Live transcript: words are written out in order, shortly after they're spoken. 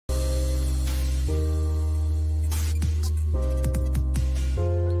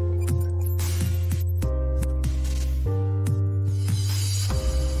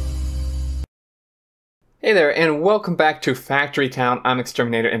Hey there, and welcome back to Factory Town. I'm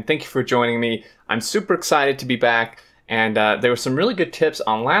Xterminator, and thank you for joining me. I'm super excited to be back, and there were some really good tips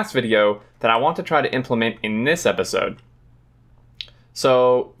on last video that I want to try to implement in this episode.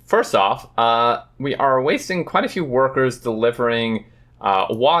 So, first off, we are wasting quite a few workers delivering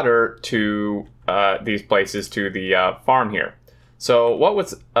water to these places, to the farm here. So what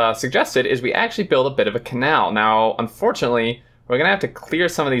was suggested is we actually build a bit of a canal. Now, unfortunately, we're going to have to clear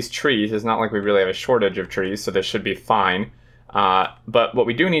some of these trees. It's not like we really have a shortage of trees, so this should be fine. But what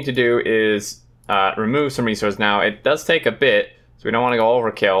we do need to do is remove some resources. Now, it does take a bit, so we don't want to go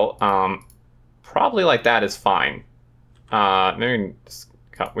overkill. Probably like that is fine. Maybe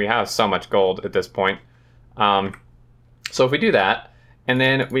we have so much gold at this point. So if we do that, and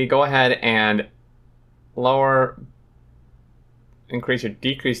then we go ahead and increase or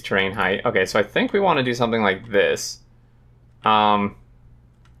decrease terrain height. Okay, so I think we want to do something like this. Now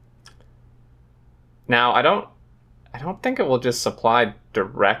I don't think it will just supply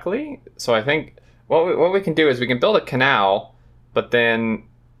directly. So I think what we can do is we can build a canal, but then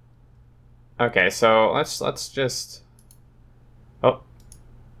okay, so let's just okay,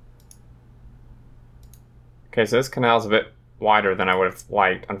 so this canal is a bit wider than I would have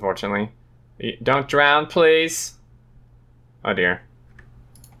liked, unfortunately. Don't drown, please. Oh dear.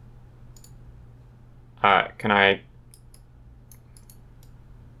 Can I?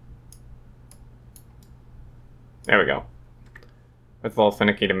 There we go. It's a little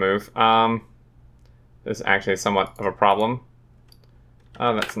finicky to move. This is actually somewhat of a problem.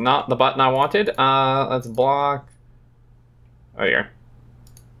 That's not the button I wanted. Let's block. Oh dear.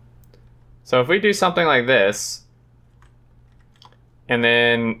 So if we do something like this, and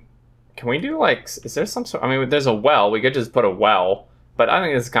then can we do like, is there some sort, I mean, there's a well, we could just put a well, but I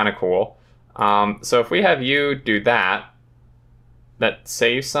think this is kind of cool. So if we have you do that, that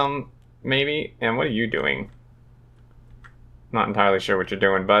saves some, maybe, and what are you doing? Not entirely sure what you're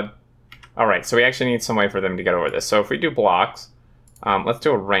doing, bud. All right, so we actually need some way for them to get over this. So if we do blocks, let's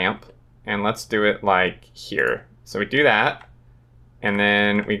do a ramp, and let's do it like here. So we do that, and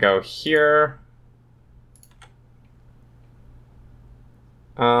then we go here.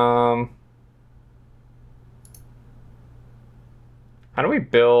 How do we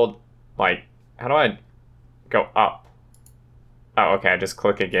build, like, how do I go up? Oh, okay, I just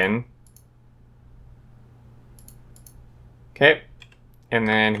click again. Okay, and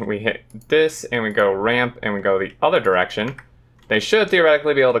then we hit this, and we go ramp, and we go the other direction. They should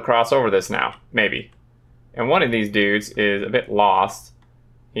theoretically be able to cross over this now, maybe. And one of these dudes is a bit lost.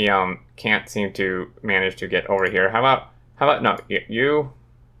 He can't seem to manage to get over here. How about no,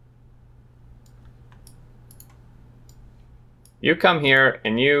 you come here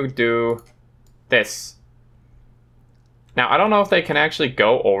and you do this. Now, I don't know if they can actually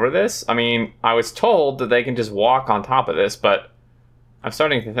go over this. I mean, I was told that they can just walk on top of this, but I'm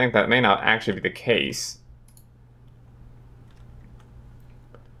starting to think that may not actually be the case.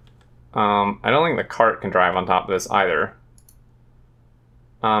 I don't think the cart can drive on top of this either.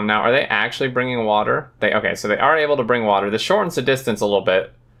 Now, are they actually bringing water? Okay, so they are able to bring water. This shortens the distance a little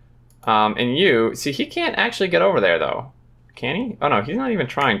bit. And you, see, he can't actually get over there, though. Can he? Oh, no, he's not even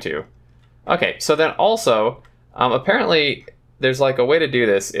trying to. Okay, so then also, apparently, there's like a way to do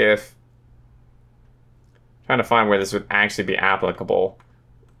this if... trying to find where this would actually be applicable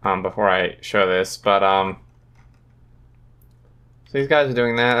before I show this, but so these guys are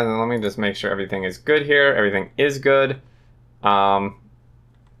doing that, and then let me just make sure everything is good here. Everything is good.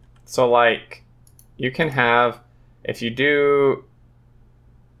 So like, you can have, if you do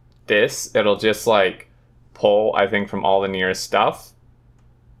this, it'll just like pull, I think, from all the nearest stuff.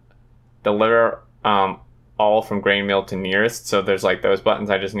 Deliver all from grain mill to nearest, so there's like those buttons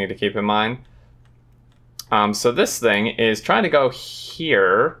I just need to keep in mind. So this thing is trying to go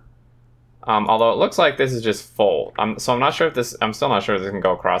here, although it looks like this is just full. So I'm not sure if this, I'm still not sure if this can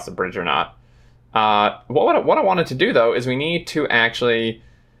go across the bridge or not. What I wanted to do though is we need to actually,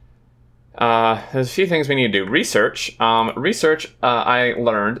 there's a few things we need to do. Research. Research, I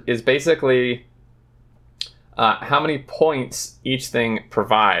learned, is basically how many points each thing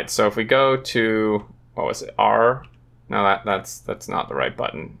provides. So if we go to, what was it, R? No, that's not the right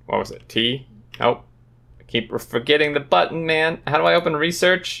button. What was it, T? Nope. Keep forgetting the button, man. How do I open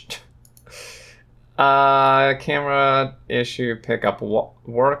research? Camera, issue, pick up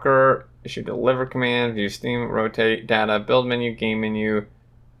worker, issue deliver command, view Steam, rotate data, build menu, game menu.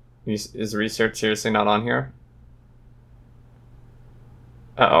 Is research seriously not on here?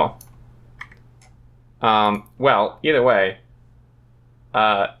 Uh-oh. Well, either way.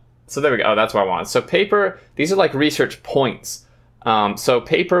 So there we go. Oh, that's what I want. So paper, these are like research points. So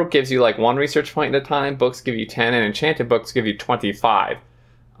paper gives you like 1 research point at a time, books give you 10, and enchanted books give you 25.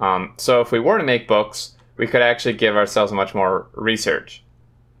 So if we were to make books, we could actually give ourselves much more research.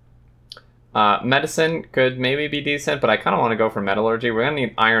 Medicine could maybe be decent, but I kind of want to go for metallurgy. We're going to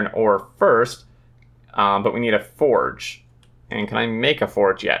need iron ore first, but we need a forge. And can I make a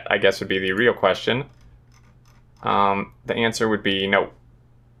forge yet? I guess would be the real question. The answer would be no.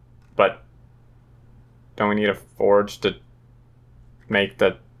 But don't we need a forge to make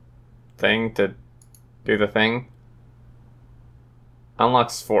the thing, to do the thing?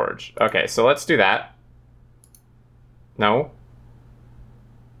 Unlocks forge. Okay, so let's do that. No.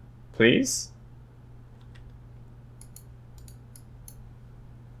 Please?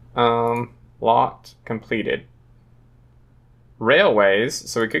 Locked, completed. Railways,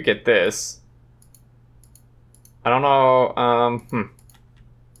 so we could get this. I don't know,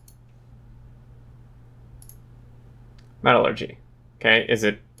 Metallurgy. Okay, is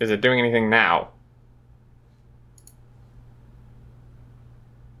it doing anything now?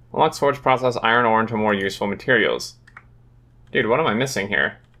 Unlocks forge, process iron ore into more useful materials. Dude, what am I missing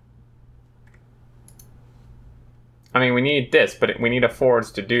here? I mean, we need this, but we need a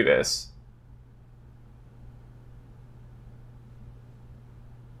forge to do this.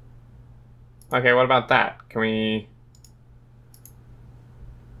 Okay, what about that? Can we...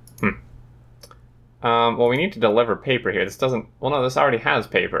 well, we need to deliver paper here. This doesn't... Well, no, this already has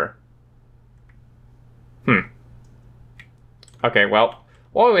paper. Okay, well,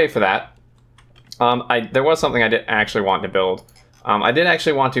 while we wait for that, there was something I did actually want to build. I did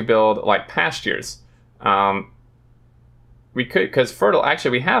actually want to build, like, pastures. We could, because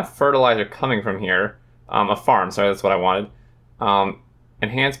actually, we have fertilizer coming from here. A farm, sorry, that's what I wanted.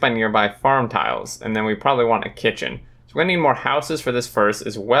 Enhanced by nearby farm tiles. And then we probably want a kitchen. So we're gonna need more houses for this first,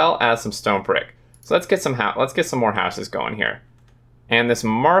 as well as some stone brick. So let's get some more houses going here. And this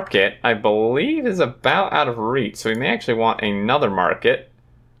market, I believe, is about out of reach. So we may actually want another market.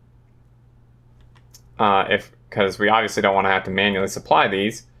 Because we obviously don't want to have to manually supply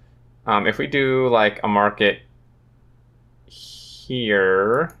these. If we do like a market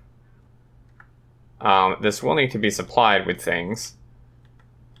here, this will need to be supplied with things,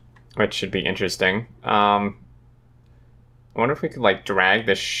 which should be interesting. I wonder if we could like drag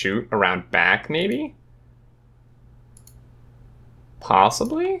this chute around back, maybe?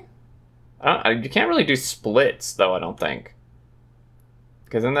 Possibly? You can't really do splits, though, I don't think.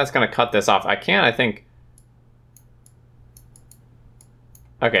 Because then that's going to cut this off. I think...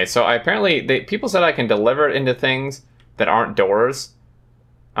 Okay, so apparently, people said I can deliver it into things that aren't doors.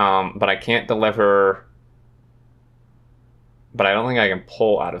 But I can't deliver... But I don't think I can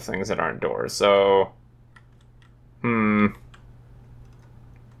pull out of things that aren't doors, so...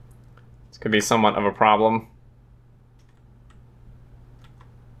 This could be somewhat of a problem.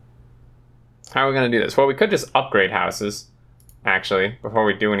 How are we going to do this? Well, we could just upgrade houses, actually, before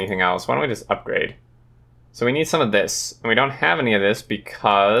we do anything else. Why don't we just upgrade? So we need some of this. And we don't have any of this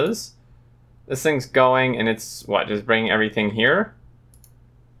because this thing's going and it's, what, just bringing everything here?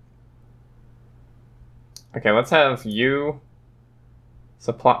 Okay, let's have you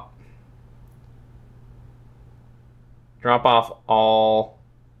supply... Drop off all...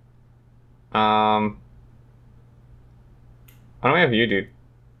 why don't we have you do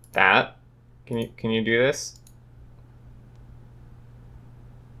that? Can you do this?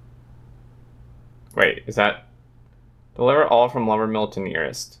 Wait, is that... Deliver all from lumber mill to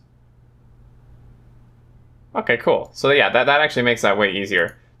nearest. Okay, cool. So yeah, that actually makes that way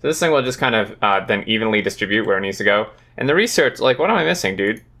easier. So this thing will just kind of then evenly distribute where it needs to go. And the research, like, what am I missing,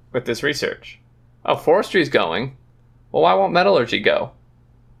 dude, with this research? Oh, forestry's going. Well, why won't metallurgy go?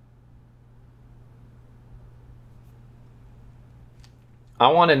 I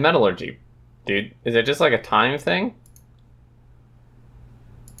wanted metallurgy, dude. Is it just like a time thing?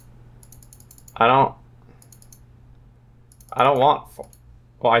 I don't want...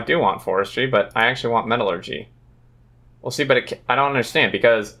 Well, I do want forestry, but I actually want metallurgy. Well, see, but I don't understand,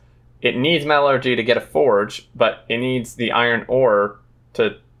 because it needs metallurgy to get a forge, but it needs the iron ore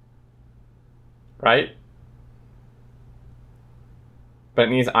to... Right? But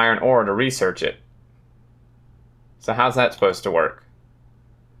it needs iron ore to research it. So how's that supposed to work?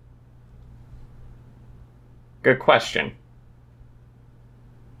 Good question.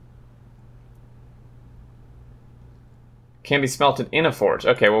 Can be smelted in a forge.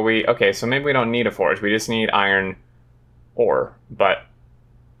 Okay, well okay, so maybe we don't need a forge. We just need iron ore. But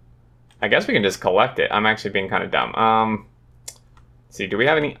I guess we can just collect it. I'm actually being kind of dumb. Let's see, do we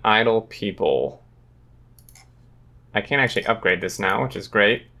have any idle people? I can't actually upgrade this now, which is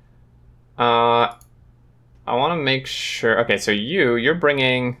great. I want to make sure. Okay, so you're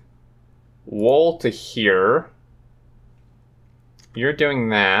bringing wool to here. You're doing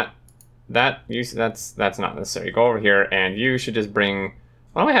that. That's not necessary. Go over here, and you should just bring.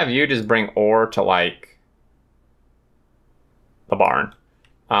 Why don't we have you just bring ore to like the barn?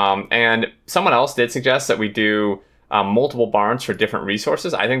 And someone else did suggest that we do multiple barns for different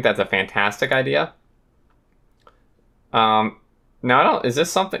resources. I think that's a fantastic idea. Now, is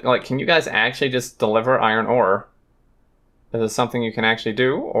this something, like, can you guys actually just deliver iron ore? Is this something you can actually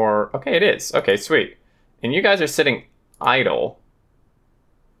do? Or, okay, it is. Okay, sweet. And you guys are sitting idle.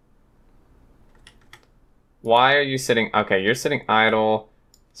 Why are you sitting, okay, you're sitting idle.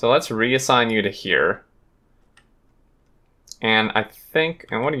 So let's reassign you to here. And I think,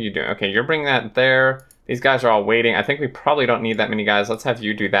 and what are you doing? Okay, you're bringing that there. These guys are all waiting. I think we probably don't need that many guys. Let's have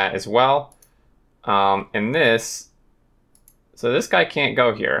you do that as well. And this, so this guy can't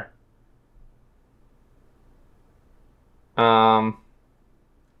go here. Drop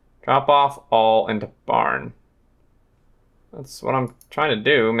off all into barn. That's what I'm trying to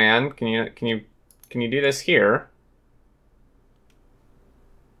do, man. Can you do this here?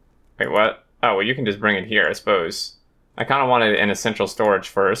 Wait, what? Oh, well, you can just bring it here, I suppose. I kind of wanted it in essential storage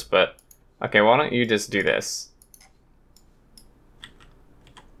first, but okay, why don't you just do this?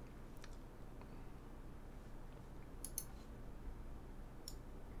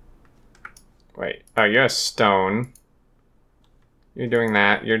 Wait, oh, you're a stone. You're doing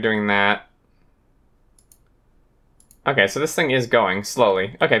that, you're doing that. Okay, so this thing is going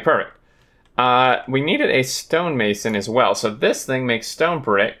slowly. Okay, perfect. We needed a stonemason as well. So this thing makes stone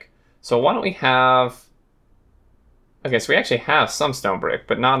brick. So why don't we have... Okay, so we actually have some stone brick,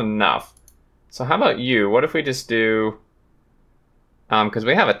 but not enough. So how about you? What if we just do... because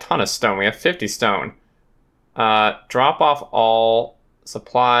we have a ton of stone. We have 50 stone. Drop off all...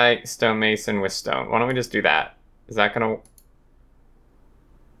 Supply stonemason with stone. Why don't we just do that? Is that gonna...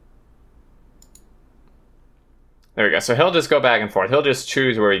 There we go. So he'll just go back and forth. He'll just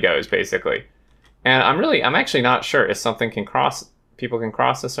choose where he goes, basically. And I'm actually not sure if something can cross... People can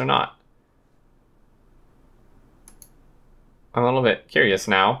cross this or not. I'm a little bit curious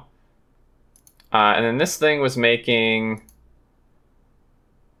now. And then this thing was making...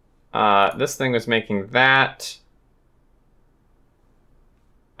 this thing was making that...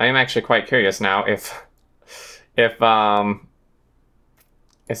 I am actually quite curious now if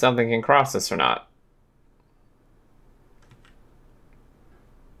something can cross this or not.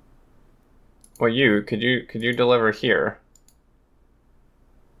 Well, could you deliver here?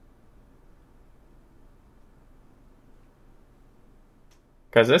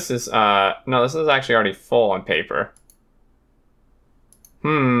 Because this is no, this is actually already full on paper.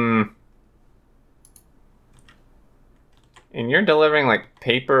 And you're delivering like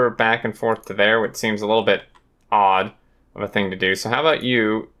paper back and forth to there, which seems a little bit odd of a thing to do. So how about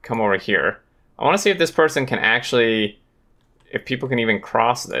you come over here? I want to see if this person can actually, if people can even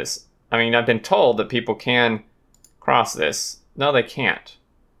cross this. I mean, I've been told that people can cross this. No, they can't.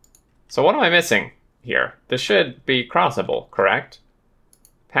 So what am I missing here? This should be crossable, correct?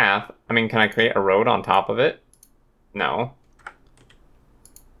 Path. I mean, can I create a road on top of it? No.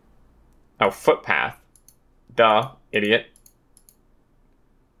 Oh, footpath. Duh, idiot.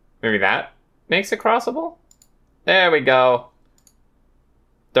 Maybe that makes it crossable? There we go.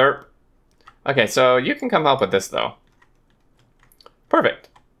 Derp. Okay, so you can come help with this, though. Perfect.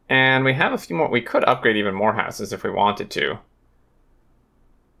 And we have a few more. We could upgrade even more houses if we wanted to.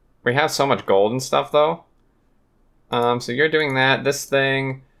 We have so much gold and stuff, though. So you're doing that. This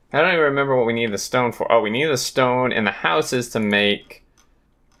thing... I don't even remember what we need the stone for. Oh, we need the stone in the houses to make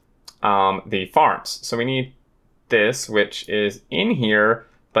the farms. So we need this, which is in here,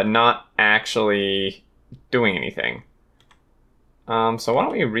 but not actually doing anything. So why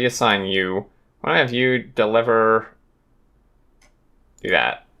don't we reassign you? Why don't I have you deliver... Do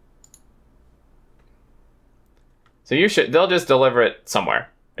that. So they'll just deliver it somewhere,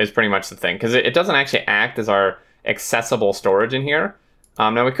 is pretty much the thing. Because it doesn't actually act as our accessible storage in here.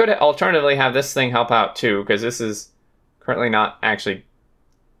 Now we could alternatively have this thing help out too, because this is currently not actually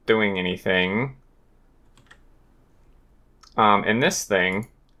doing anything. And this thing,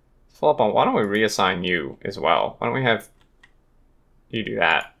 follow up on, why don't we reassign you as well? Why don't we have you do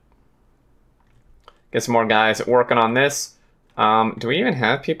that? Get some more guys working on this. Do we even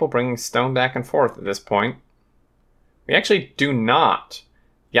have people bringing stone back and forth at this point? We actually do not.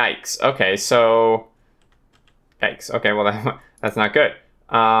 Yikes. Okay, so... Yikes. Okay, well, that's not good.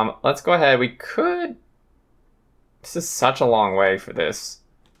 Let's go ahead. We could... This is such a long way for this.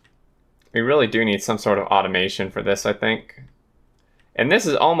 We really do need some sort of automation for this, I think. And this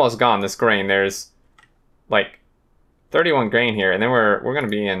is almost gone, this grain. There's like 31 grain here, and then we're gonna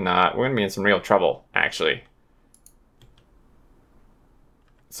be in some real trouble actually.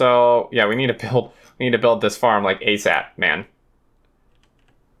 So yeah, we need to build this farm like ASAP, man.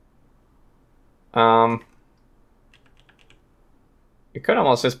 You could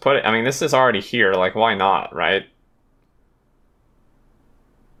almost just put it, I mean, this is already here, like why not, right?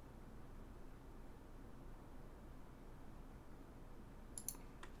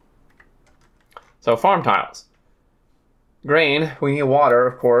 So farm tiles. Grain, we need water,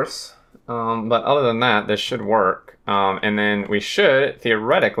 of course. But other than that, this should work. And then we should,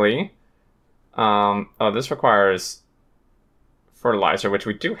 theoretically, oh, this requires fertilizer, which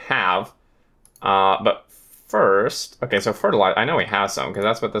we do have. But first, okay, so fertilizer, I know we have some, because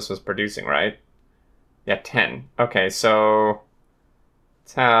that's what this was producing, right? Yeah, 10. Okay, so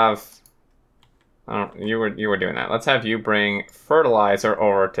let's have, you were doing that. Let's have you bring fertilizer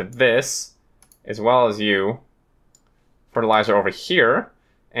over to this, as well as you. Fertilizer over here.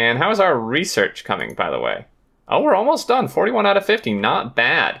 And how is our research coming, by the way? Oh, we're almost done. 41 out of 50. Not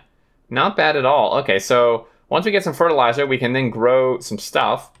bad. Not bad at all. Okay, so once we get some fertilizer, we can then grow some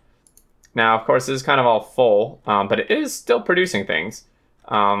stuff. Now, of course, this is kind of all full, but it is still producing things.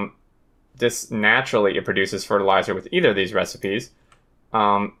 This naturally, it produces fertilizer with either of these recipes.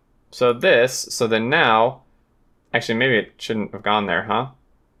 So then now, actually, maybe it shouldn't have gone there, huh?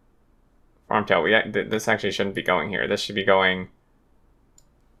 Farm tail, this actually shouldn't be going here. This should be going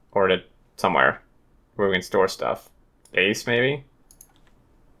or to somewhere where we can store stuff. Base, maybe?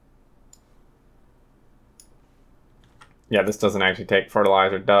 Yeah, this doesn't actually take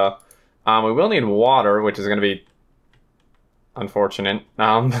fertilizer, duh. We will need water, which is going to be unfortunate.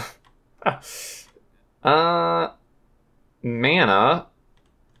 Mana.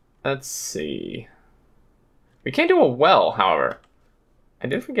 Let's see. We can't do a well, however. I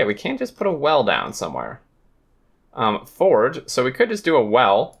did forget, we can't just put a well down somewhere. Forge, so we could just do a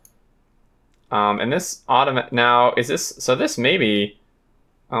well. And this now, is this, so this maybe,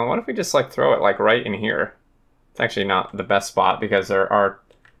 what if we just like throw it like right in here? It's actually not the best spot because there are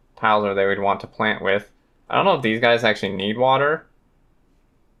tiles where they would want to plant with. I don't know if these guys actually need water.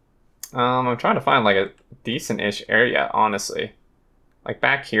 I'm trying to find like a decent-ish area, honestly. Like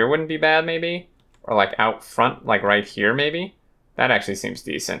back here wouldn't be bad, maybe? Or like out front, like right here, maybe? That actually seems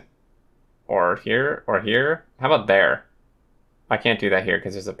decent. Or here, or here. How about there? I can't do that here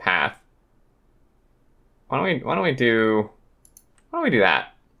because there's a path. Why don't we do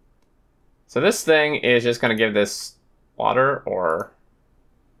that? So this thing is just gonna give this water or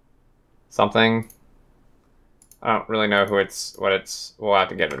something. I don't really know we'll have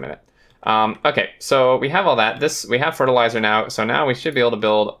to get in a minute. Okay, so we have all that. We have fertilizer now, so now we should be able to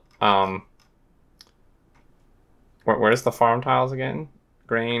build, where's the farm tiles again?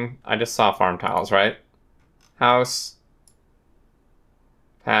 Grain, I just saw farm tiles, right? House,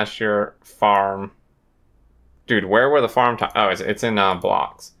 pasture, farm. Dude, where were the farm tiles? Oh, it's in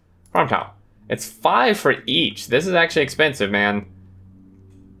blocks. Farm tile. It's 5 for each. This is actually expensive, man.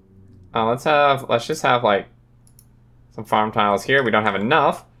 Let's just have like some farm tiles here. We don't have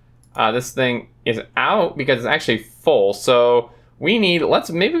enough. This thing is out because it's actually full. So we need,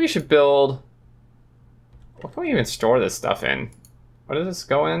 maybe we should build, what can we even store this stuff in? What does this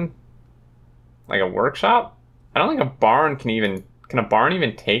go in? Like a workshop? I don't think a barn can a barn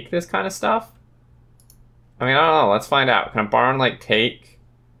even take this kind of stuff? I mean, I don't know, let's find out. Can a barn like take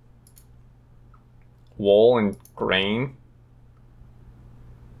wool and grain?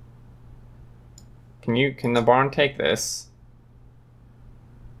 Can the barn take this?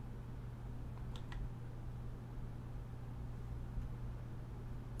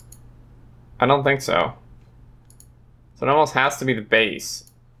 I don't think so. So it almost has to be the base.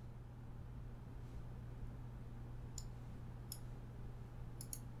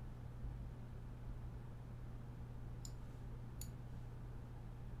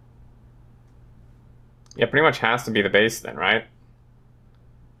 Yeah, pretty much has to be the base then, right?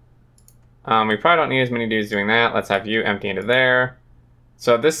 We probably don't need as many dudes doing that. Let's have you empty into there.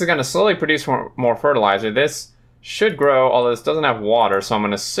 So this is going to slowly produce more fertilizer. This should grow, although this doesn't have water, so I'm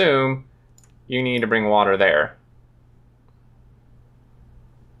going to assume you need to bring water there.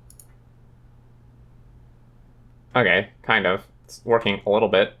 Okay, kind of. It's working a little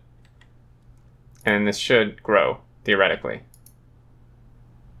bit. And this should grow, theoretically.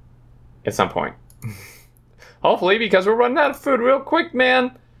 At some point. Hopefully, because we're running out of food real quick,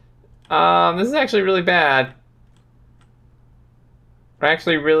 man. This is actually really bad. We're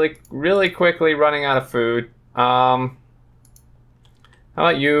actually really quickly running out of food. How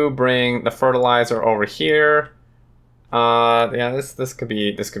about you bring the fertilizer over here? Yeah, this could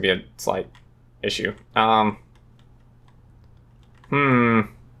be a slight issue.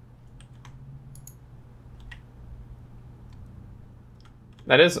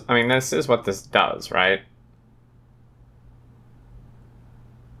 That is, I mean, this is what this does, right?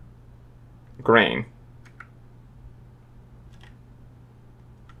 Grain.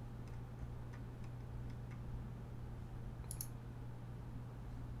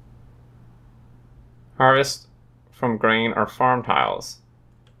 Harvest from grain or farm tiles.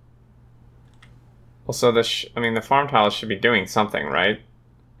 Well, so this, I mean, the farm tiles should be doing something, right?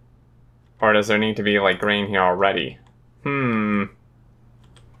 Or does there need to be, like, grain here already?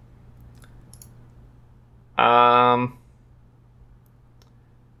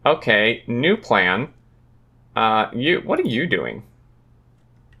 Okay, new plan. What are you doing?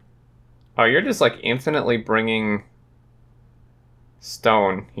 Oh, you're just, like, infinitely bringing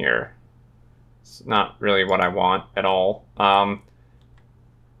stone here. It's not really what I want at all.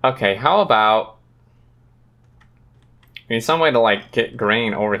 Okay, how about... I need some way to, like, get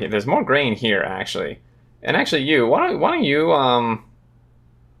grain over here. There's more grain here, actually. And actually, you, why don't you,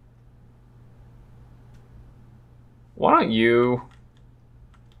 why don't you...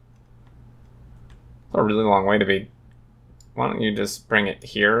 It's a really long way to be... Why don't you just bring it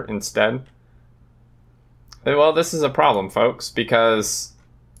here instead? Well, this is a problem, folks, because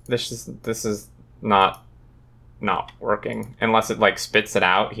this is not working. Unless it, like, spits it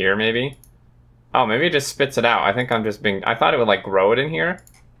out here, maybe? Oh, maybe it just spits it out. I think I'm just being... I thought it would, like, grow it in here.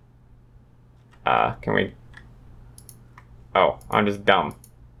 Can we... Oh, I'm just dumb.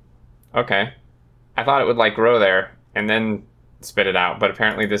 Okay. I thought it would, like, grow there and then spit it out, but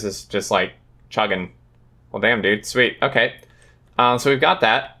apparently this is just, like, chugging. Well, damn, dude. Sweet. Okay. So we've got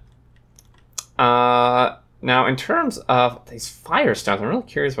that. Now, in terms of these firestones, I'm really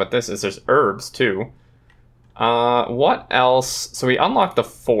curious what this is. There's herbs, too. What else? So we unlocked the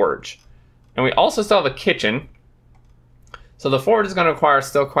forge. And we also still have a kitchen. So the forge is going to require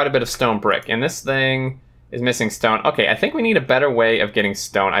still quite a bit of stone brick. And this thing is missing stone. Okay, I think we need a better way of getting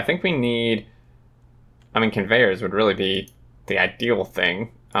stone. I think we need... I mean, conveyors would really be the ideal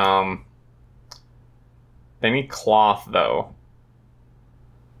thing. They need cloth, though.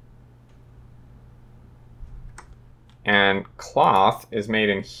 And cloth is made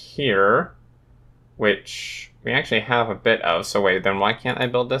in here, which we actually have a bit of. So wait, then why can't I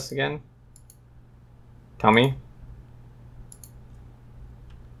build this again? Tell me.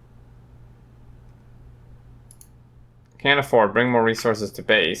 Can't afford. Bring more resources to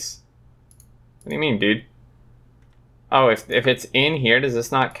base. What do you mean, dude? Oh, if it's in here, does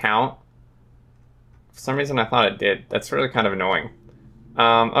this not count? For some reason, I thought it did. That's really kind of annoying.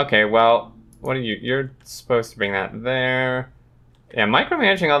 Okay, well, what are you? You're supposed to bring that there. Yeah,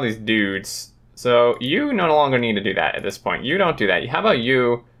 micromanaging all these dudes. So you no longer need to do that at this point. You don't do that. How about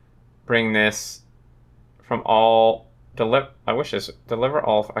you bring this from all... I wish this... Deliver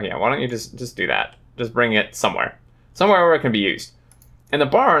all... Oh, yeah, why don't you just do that? Just bring it somewhere. Somewhere where it can be used. And the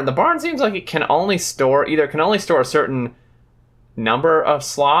barn seems like it can only store... Either can only store a certain number of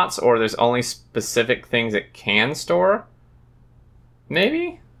slots, or there's only specific things it can store.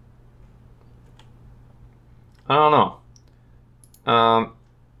 Maybe? I don't know.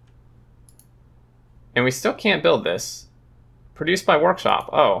 And we still can't build this. Produced by workshop.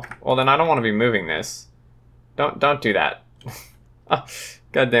 Oh, well then I don't want to be moving this. Don't do that. Oh,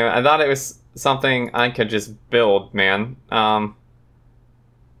 God damn it. I thought it was something I could just build, man. No.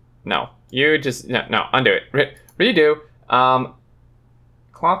 You just... No, undo it. Redo.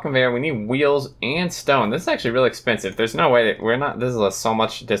 Cloth conveyor, we need wheels and stone. This is actually really expensive. There's no way that we're not... This is so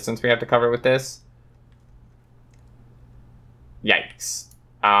much distance we have to cover with this. Yikes.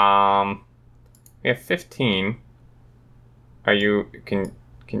 We have 15. Are you... Can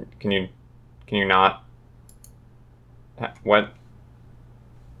you not... What?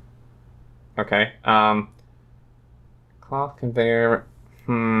 Okay. Cloth conveyor.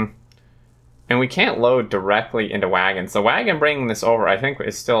 And we can't load directly into wagons. The wagon bringing this over, I think,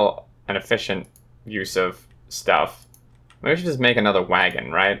 is still an efficient use of stuff. Maybe we should just make another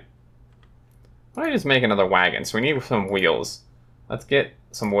wagon, right? Why don't we just make another wagon? So we need some wheels. Let's get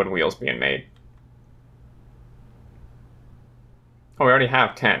some wood wheels being made. Oh, we already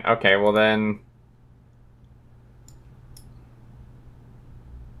have 10. Okay, well then...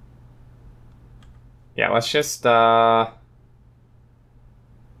 Yeah, let's just,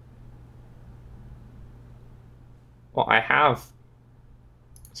 Well, I have...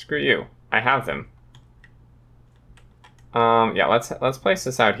 Screw you. I have them. Yeah, let's place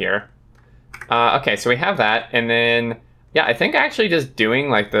this out here. Okay, so we have that, and then... Yeah, I think actually just doing,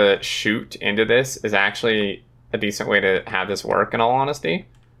 like, the chute into this is actually a decent way to have this work, in all honesty.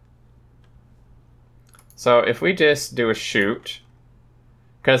 So if we just do a chute,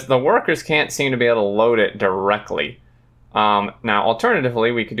 because the workers can't seem to be able to load it directly. Now,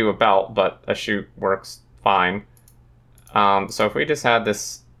 alternatively, we could do a belt, but a chute works fine. So if we just had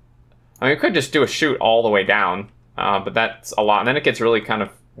this, I mean, we could just do a chute all the way down, but that's a lot. And then it gets really kind of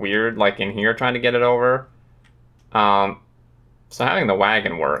weird, like in here, trying to get it over. So having the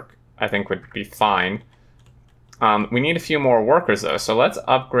wagon work, I think, would be fine. We need a few more workers, though. So let's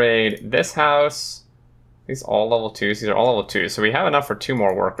upgrade this house. These all level 2s. These are all level 2s. So we have enough for 2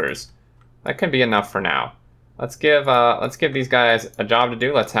 more workers. That can be enough for now. Let's give these guys a job to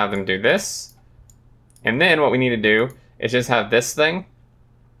do. Let's have them do this. And then what we need to do is just have this thing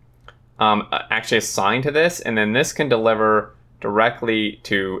actually assigned to this. And then this can deliver directly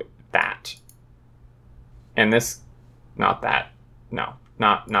to that. And this, not that. No,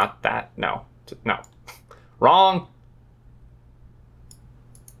 not that. No, no. Wrong.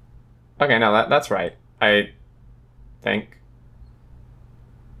 Okay, no, that's right. I think.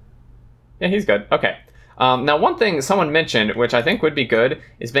 Yeah, he's good. Okay. Now, one thing someone mentioned, which I think would be good,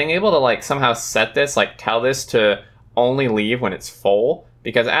 is being able to like somehow set this, like tell this to only leave when it's full.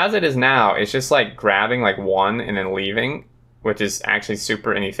 Because as it is now, it's just like grabbing like 1 and then leaving, which is actually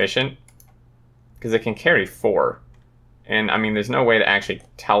super inefficient. Because it can carry 4. And I mean, there's no way to actually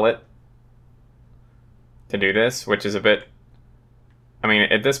tell it to do this, which is a bit... I mean,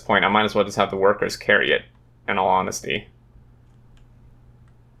 at this point, I might as well just have the workers carry it, in all honesty.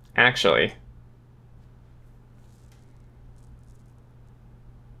 Actually.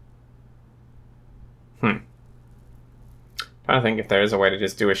 Trying to think if there is a way to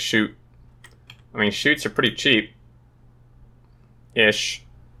just do a chute. I mean, chutes are pretty cheap. Ish.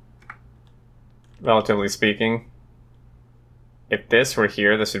 Relatively speaking. If this were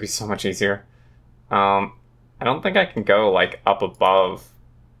here, this would be so much easier. I don't think I can go, like, up above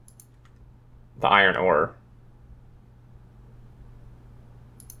the iron ore.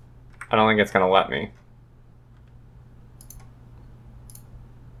 I don't think it's going to let me.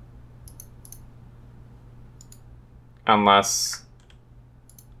 Unless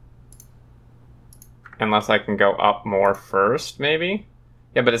I can go up more first, maybe?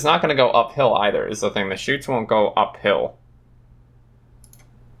 Yeah, but it's not going to go uphill either, is the thing. The chutes won't go uphill.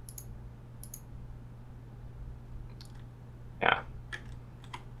 Yeah.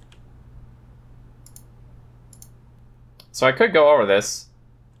 So I could go over this.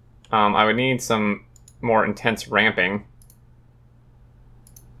 I would need some more intense ramping.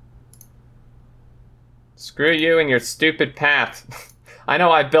 Screw you and your stupid path. I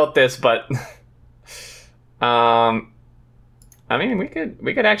know I built this, but I mean, we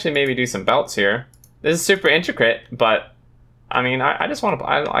could actually maybe do some belts here. This is super intricate, but I mean, I just want to.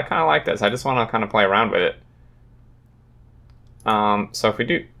 I kind of like this. I just want to kind of play around with it. So if we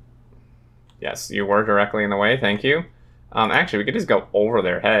do, yes, you were directly in the way. Thank you. Actually, we could just go over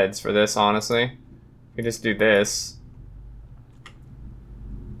their heads for this. Honestly, we just do this.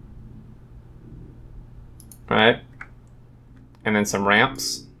 Right, and then some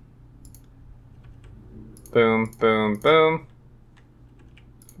ramps. Boom, boom, boom.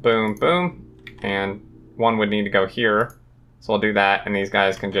 Boom, boom. And one would need to go here. So I'll do that, and these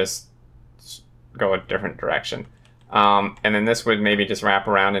guys can just go a different direction. And then this would maybe just wrap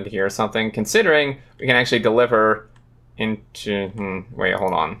around into here or something, considering we can actually deliver into... wait,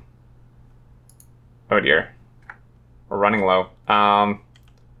 hold on. Oh dear. We're running low.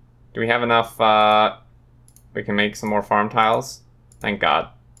 Do we have enough... we can make some more farm tiles? Thank God.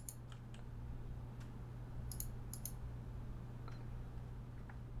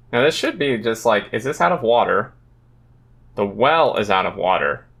 Now this should be just like, is this out of water? The well is out of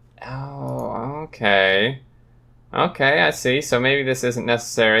water. Oh, okay. Okay, I see. So maybe this isn't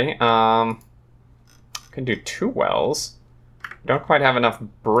necessary. Could do 2 wells. Don't quite have enough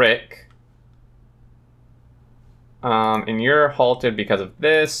brick. And you're halted because of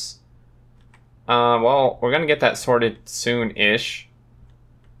this. Well, we're gonna get that sorted soon-ish.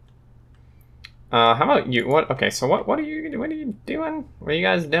 How about you? What? Okay, so what are you doing? What are you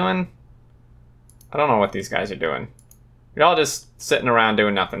guys doing? I don't know what these guys are doing. You're all just sitting around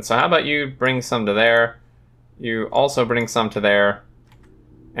doing nothing. So how about you bring some to there? You also bring some to there.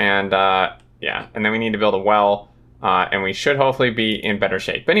 And yeah, and then we need to build a well. And we should hopefully be in better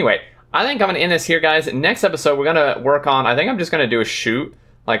shape. But anyway, I think I'm gonna end this here, guys. Next episode, we're gonna work on, I think I'm just gonna do a chute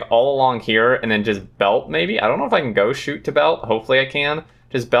like all along here and then just belt maybe. I don't know if I can go chute to belt. Hopefully I can.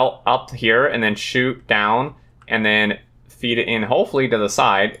 Just belt up here and then shoot down and then feed it in hopefully to the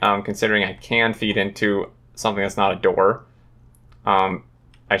side, considering I can feed into something that's not a door.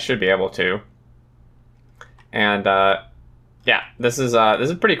 I should be able to. And yeah, this is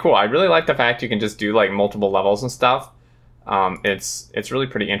pretty cool. I really like the fact you can just do like multiple levels and stuff. It's really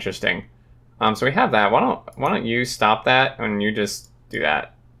pretty interesting. So we have that. Why don't you stop that and you just do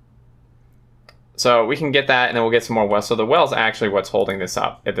that? So we can get that, and then we'll get some more wells. So the well's actually what's holding this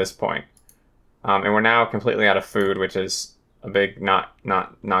up at this point. And we're now completely out of food, which is a big not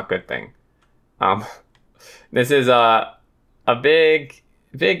good thing. This is a big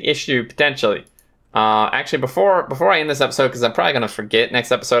issue potentially. Actually, before I end this episode, because I'm probably gonna forget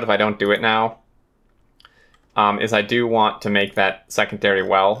next episode if I don't do it now, is I do want to make that secondary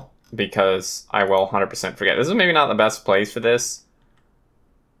well, because I will 100% forget. This is maybe not the best place for this.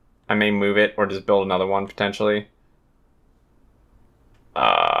 I may move it or just build another one potentially.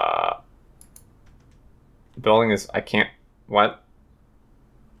 Building is, I can't, what?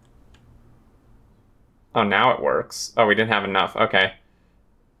 Oh, now it works. Oh, we didn't have enough, okay.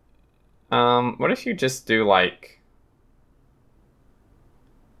 What if you just do like,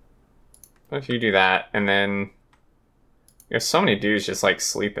 what if you do that and then there's so many dudes just like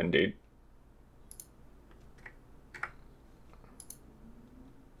sleeping, dude.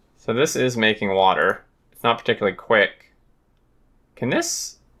 So this is making water. It's not particularly quick. Can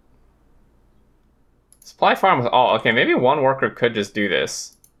this supply farm with all? Okay, maybe one worker could just do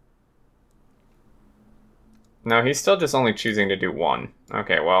this. No, he's still just only choosing to do one.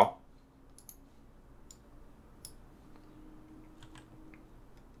 Okay, well.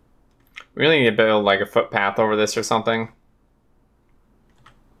 We really need to build like a footpath over this or something.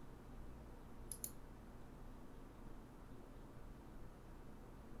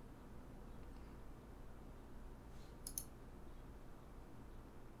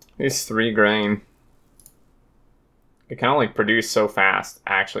 These 3 grain. It can only produce so fast,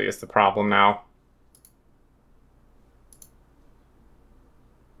 actually, is the problem now.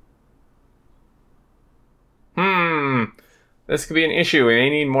 This could be an issue. We may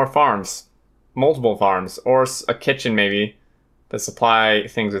need more farms. Multiple farms. Or a kitchen, maybe, to supply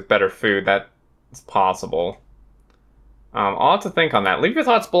things with better food. That's possible. I'll have to think on that. Leave your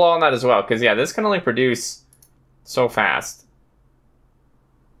thoughts below on that as well, because, yeah, this can only produce so fast.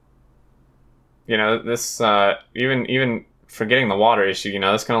 You know, this, even forgetting the water issue, you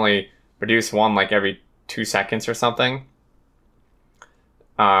know, this can only produce one, like, every 2 seconds or something.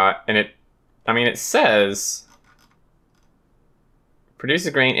 And it says,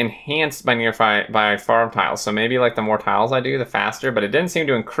 produces grain enhanced by farm tiles. So maybe, like, the more tiles I do, the faster, but it didn't seem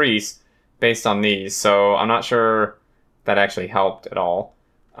to increase based on these, so I'm not sure that actually helped at all.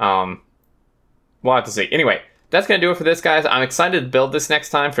 We'll have to see. Anyway, that's going to do it for this, guys. I'm excited to build this next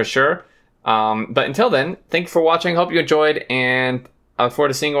time for sure. But until then, thank you for watching. Hope you enjoyed, and I look forward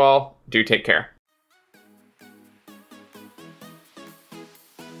to seeing you all. Do take care.